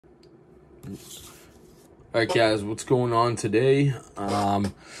Alright guys, what's going on today?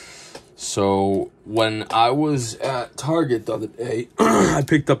 So when I was at Target the other day, I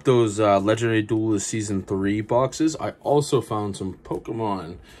picked up those Legendary Duelist Season 3 boxes. I also found some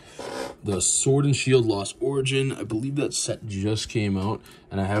Pokemon. The Sword and Shield Lost Origin. I believe that set just came out,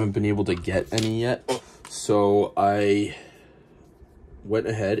 and I haven't been able to get any yet. So I went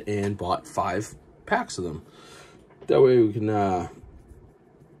ahead and bought 5 packs of them. That way we can,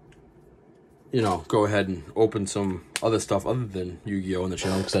 you know, go ahead and open some other stuff other than Yu-Gi-Oh! On the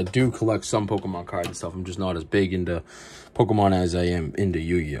channel, because I do collect some Pokemon cards and stuff. I'm just not as big into Pokemon as I am into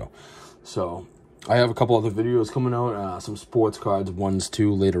Yu-Gi-Oh! So I have a couple other videos coming out, some sports cards, 1s,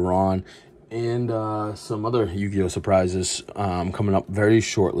 2 later on, and some other Yu-Gi-Oh! Surprises coming up very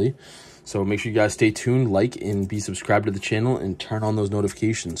shortly. So make sure you guys stay tuned, like, and be subscribed to the channel, and turn on those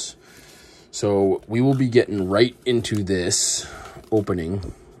notifications. So we will be getting right into this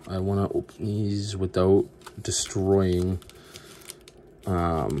opening. I want to open these without destroying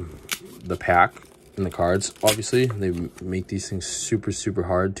the pack and the cards. Obviously, they make these things super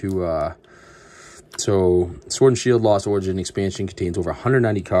hard to... So, Sword and Shield Lost Origin expansion contains over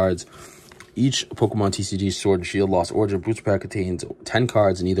 190 cards. Each Pokemon TCG Sword and Shield Lost Origin booster pack contains 10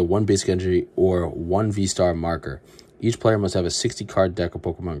 cards and either 1 basic energy or 1 V-Star marker. Each player must have a 60-card deck of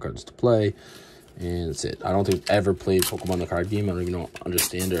Pokemon cards to play. And that's it. I don't think I've ever played Pokemon the card game. I don't even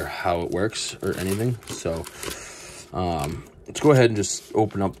understand or how it works or anything. So, let's go ahead and just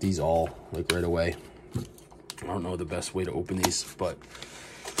open up these all, like, right away. I don't know the best way to open these, but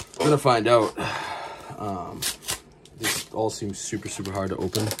I'm going to find out. This all seems super hard to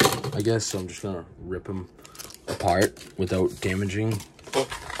open, I guess, so I'm just gonna rip them apart without damaging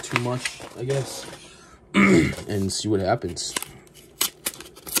too much, I guess, and see what happens.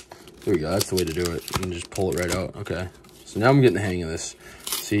 There we go, that's the way to do it. And just pull it right out. Okay, so now I'm getting the hang of this.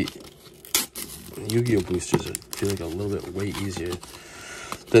 See, Yu-Gi-Oh! Boosters I feel like a little bit way easier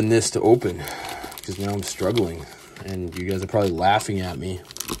than this to open, because now I'm struggling, and you guys are probably laughing at me.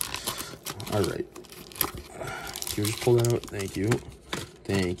 All right. Can you just pull that out? Thank you.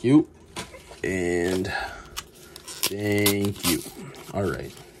 Thank you. And thank you. All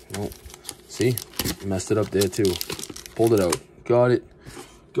right. Well, see? Messed it up there too. Pulled it out. Got it.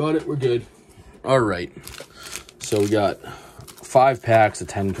 Got it. We're good. All right. So we got 5 packs of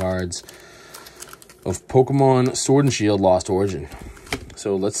 10 cards of Pokemon Sword and Shield Lost Origin.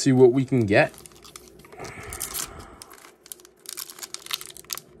 So let's see what we can get.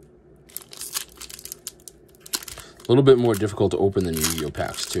 A little bit more difficult to open than Yu-Gi-Oh!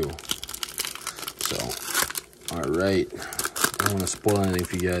 Packs too. So, all right. I don't want to spoil anything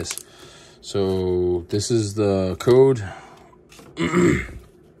for you guys. So this is the code.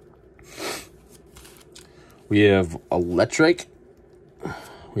 We have Electric.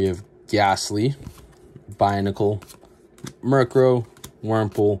 We have Ghastly, Binacle, Murkrow,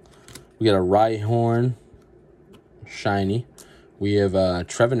 Wurmple. We got a Rhyhorn, Shiny. We have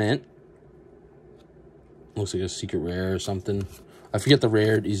Trevenant. Looks like a secret rare or something. I forget the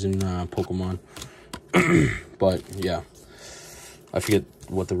rarities in Pokemon. But, yeah. I forget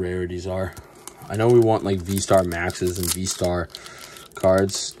what the rarities are. I know we want, like, V-Star Maxes and V-Star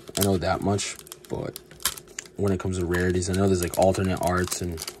cards. I know that much. But when it comes to rarities, I know there's, like, alternate arts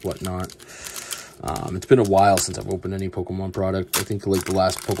and whatnot. It's been a while since I've opened any Pokemon product. I think, like, the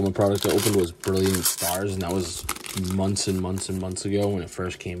last Pokemon product I opened was Brilliant Stars, and that was months and months ago when it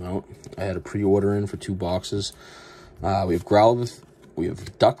first came out. I had a pre-order in for 2 boxes. We have Growlithe. We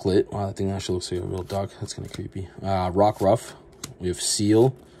have Ducklet. Wow, that thing actually looks like a real duck. That's kind of creepy. Rockruff. We have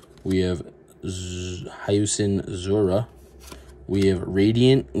Seal. We have Hyusin Zura. We have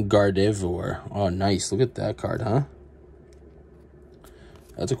Radiant Gardevoir. Oh, nice. Look at that card, huh?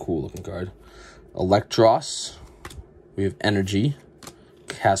 That's a cool looking card. Electros. We have Energy.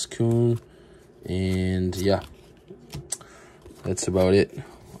 Cascoon. And yeah, that's about it.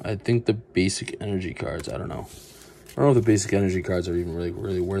 I think the basic energy cards, I don't know. I don't know if the basic energy cards are even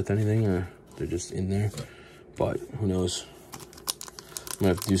really worth anything, or they're just in there. But who knows? I'm gonna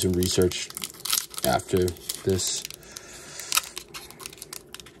have to do some research after this.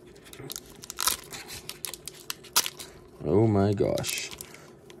 Oh my gosh.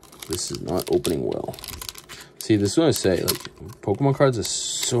 This is not opening well. See, this is what I say. Like, Pokemon cards are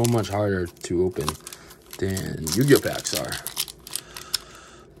so much harder to open than Yu-Gi-Oh! Packs are.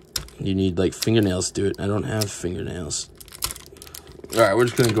 You need, like, fingernails to do it. I don't have fingernails. Alright, we're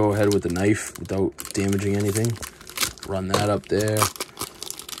just going to go ahead with the knife without damaging anything. Run that up there.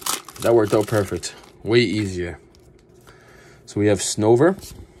 That worked out perfect. Way easier. So we have Snover.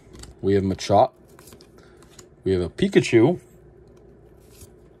 We have Machop. We have a Pikachu.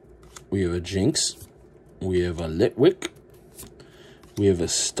 We have a Jinx. We have a Litwick. We have a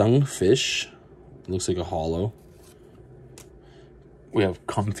Stunfisk. Looks like a holo. We have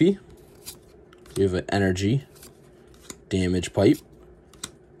Comfey. We have an Energy. Damage Pipe.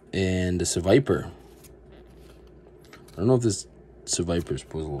 And a Seviper. I don't know if this Seviper is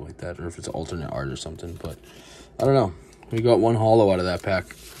supposed to look like that or if it's alternate art or something, but I don't know. We got one holo out of that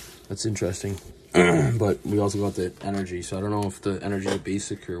pack. That's interesting. But we also got the Energy, so I don't know if the Energy is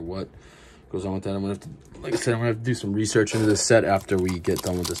basic or what goes on with that. I'm gonna have to, like I said, I'm gonna have to do some research into this set after we get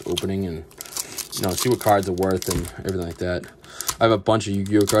done with this opening and, you know, see what cards are worth and everything like that. I have a bunch of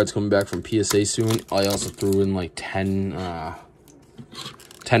Yu-Gi-Oh cards coming back from PSA soon. I also threw in like 10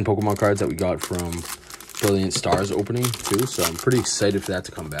 Pokemon cards that we got from Brilliant Stars opening too, so I'm pretty excited for that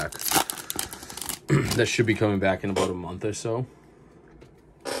to come back. That should be coming back in about a month or so.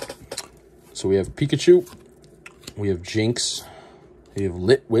 So we have Pikachu, we have Jinx, we have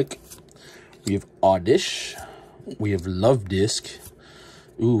Litwick, we have Oddish, we have Love Disc,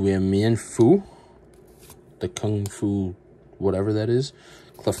 ooh, we have Mienfoo, the Kung Fu, whatever that is,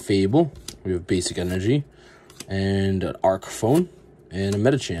 Clefable, we have Basic Energy, and an Arcphone, and a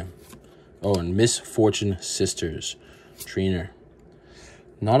Medicham. Oh, and Miss Fortune Sisters Trainer.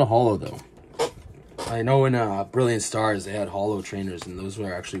 Not a holo though. I know in Brilliant Stars they had holo trainers, and those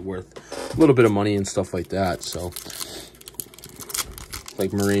were actually worth a little bit of money and stuff like that. So,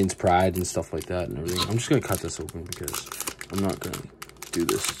 like Marine's Pride and stuff like that and everything. I'm just gonna cut this open because I'm not gonna do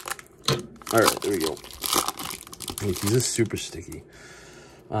this. All right, there we go. Wait, these are super sticky.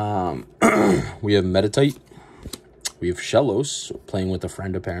 We have Meditite. We have Shellos, playing with a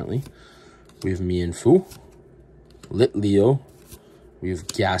friend apparently. We have Mienfoo, Litleo. We have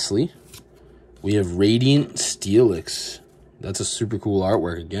Ghastly. We have Radiant Steelix. That's a super cool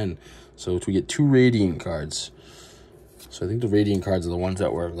artwork again. So we get 2 Radiant cards. So I think the Radiant cards are the ones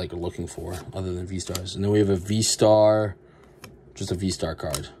that we're like looking for, other than V-Stars. And then we have a V-Star, just a V-Star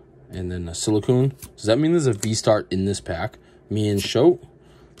card. And then a Silicone. Does that mean there's a V-Star in this pack? Mienshao.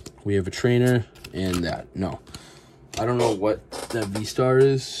 We have a Trainer and that. No. I don't know what that V-Star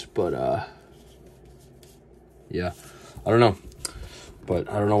is, but yeah. I don't know. But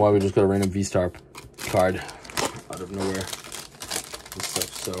I don't know why we just got a random V-Star card out of nowhere and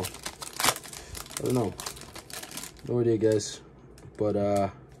stuff, so I don't know. No idea, guys. But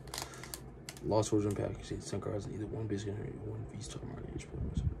Lost Origin pack. See, 10 cards, either one basic energy, one V-Star mark each.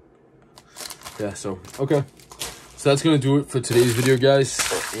 Yeah, so okay. So that's gonna do it for today's video, guys.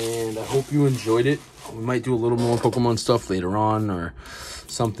 And I hope you enjoyed it. We might do a little more Pokemon stuff later on or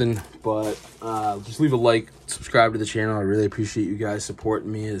something, but just leave a like, subscribe to the channel. I really appreciate you guys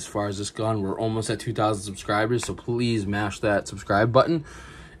supporting me as far as this gone. We're almost at 2,000 subscribers, so please mash that subscribe button,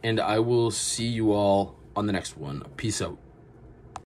 and I will see you all on the next one. Peace out.